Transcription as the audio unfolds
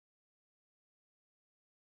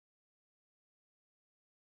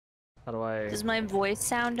How do I... Does my voice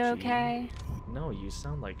sound okay? No, you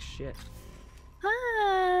sound like shit.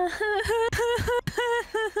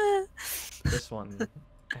 This one.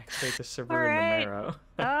 Activate the server in the marrow.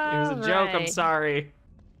 It was a joke, I'm sorry.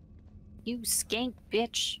 You skank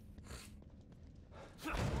bitch.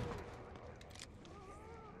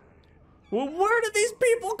 Well, where did these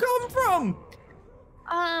people come from?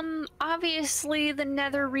 Obviously the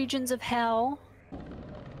nether regions of hell.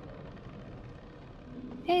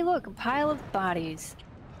 Hey, look, a pile of bodies.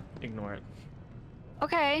 Ignore it.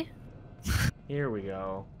 Okay. Here we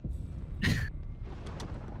go.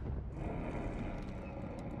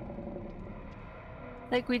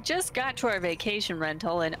 Like, we just got to our vacation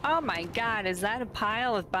rental, and oh my god, is that a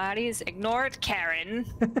pile of bodies? Ignore it, Karen.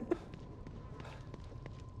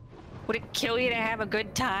 Would it kill you to have a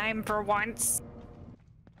good time for once?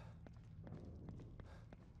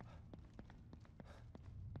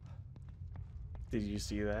 Did you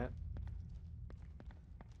see that?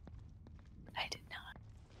 I did not.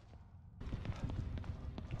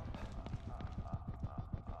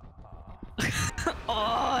 Oh,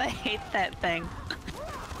 I hate that thing.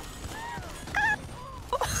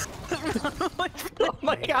 Oh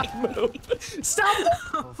my god, move! Stop!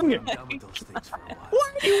 Hopefully I'm done with those things for a while.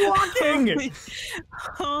 Why are you walking?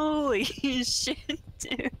 Holy shit,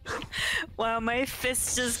 dude. Wow, my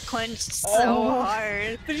fist just clenched so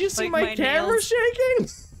hard. Did you see Like, my camera nails. shaking?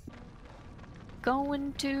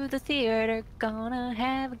 Going to the theater, gonna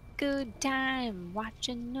have a good time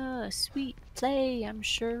watching a sweet play. I'm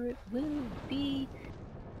sure it will be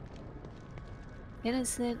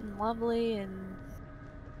innocent and lovely and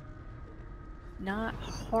not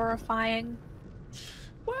horrifying.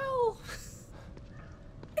 Well,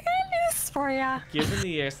 I got news for ya. given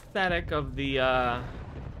the aesthetic of the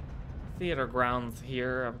theater grounds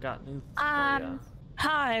here, I've got news for ya.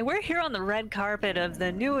 Hi, we're here on the red carpet of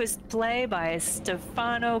the newest play by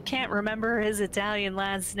Stefano. Can't remember his Italian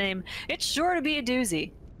last name. It's sure to be a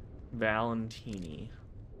doozy. Valentini.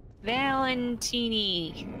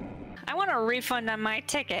 Valentini. I want a refund on my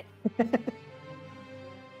ticket.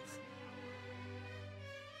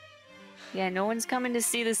 Yeah, no one's coming to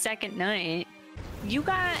see the second night. You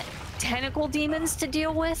got tentacle demons to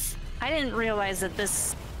deal with? I didn't realize that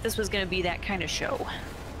this was gonna be that kind of show.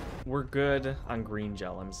 We're good on green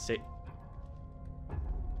gel. I'm sick.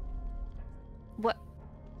 What?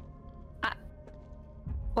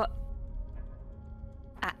 What?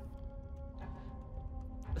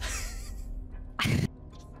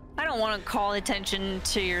 I don't want to call attention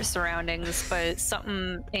to your surroundings, but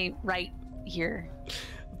something ain't right here.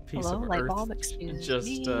 Piece Hello, of light earth. bulb, excuse Just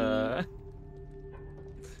me.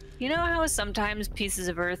 You know how sometimes pieces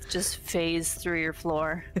of earth just phase through your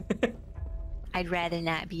floor? I'd rather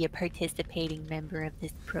not be a participating member of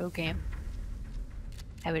this program.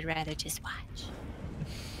 I would rather just watch.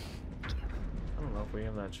 I don't know if we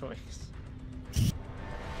have that choice.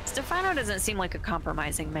 Stefano doesn't seem like a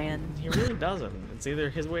compromising man. He really doesn't. It's either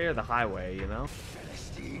his way or the highway, you know?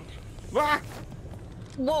 Ah!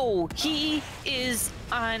 Whoa, he is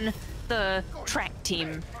on the track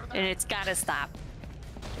team, and it's gotta stop.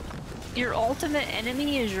 Your ultimate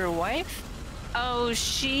enemy is your wife? Oh,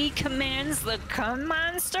 she commands the cum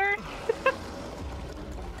monster?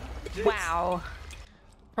 Wow.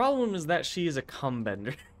 Problem is that she is a cum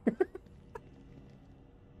bender.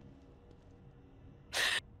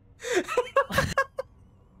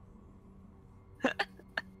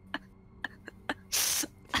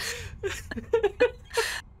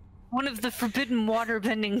 One of the forbidden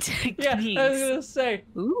waterbending techniques. Yeah, I was gonna say.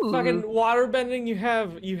 Ooh. Fucking waterbending. You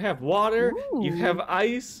have water. Ooh. You have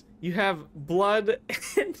ice. You have blood,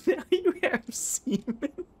 and now you have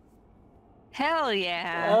semen. Hell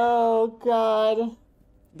yeah. Oh god.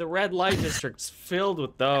 The red light district's filled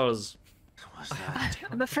with those. What's that?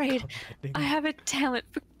 I'm afraid I have a talent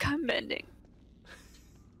for cum bending.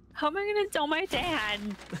 How am I gonna tell my dad?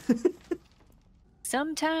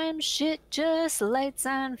 Sometimes shit just lights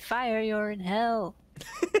on fire. You're in hell.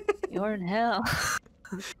 You're in hell.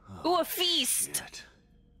 Ooh, a feast. Shit.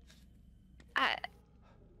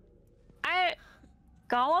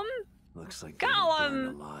 Gollum? Looks like they were Gollum!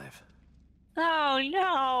 burned alive. Oh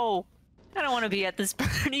no! I don't want to be at this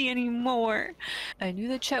party anymore. I knew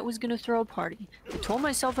that Chet was gonna throw a party. I told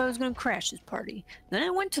myself I was gonna crash this party. Then I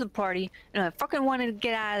went to the party, and I fucking wanted to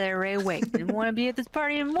get out of there right away. Didn't want to be at this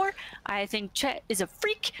party anymore. I think Chet is a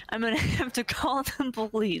freak. I'm gonna have to call the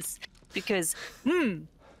police. Because,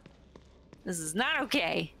 this is not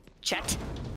okay, Chet.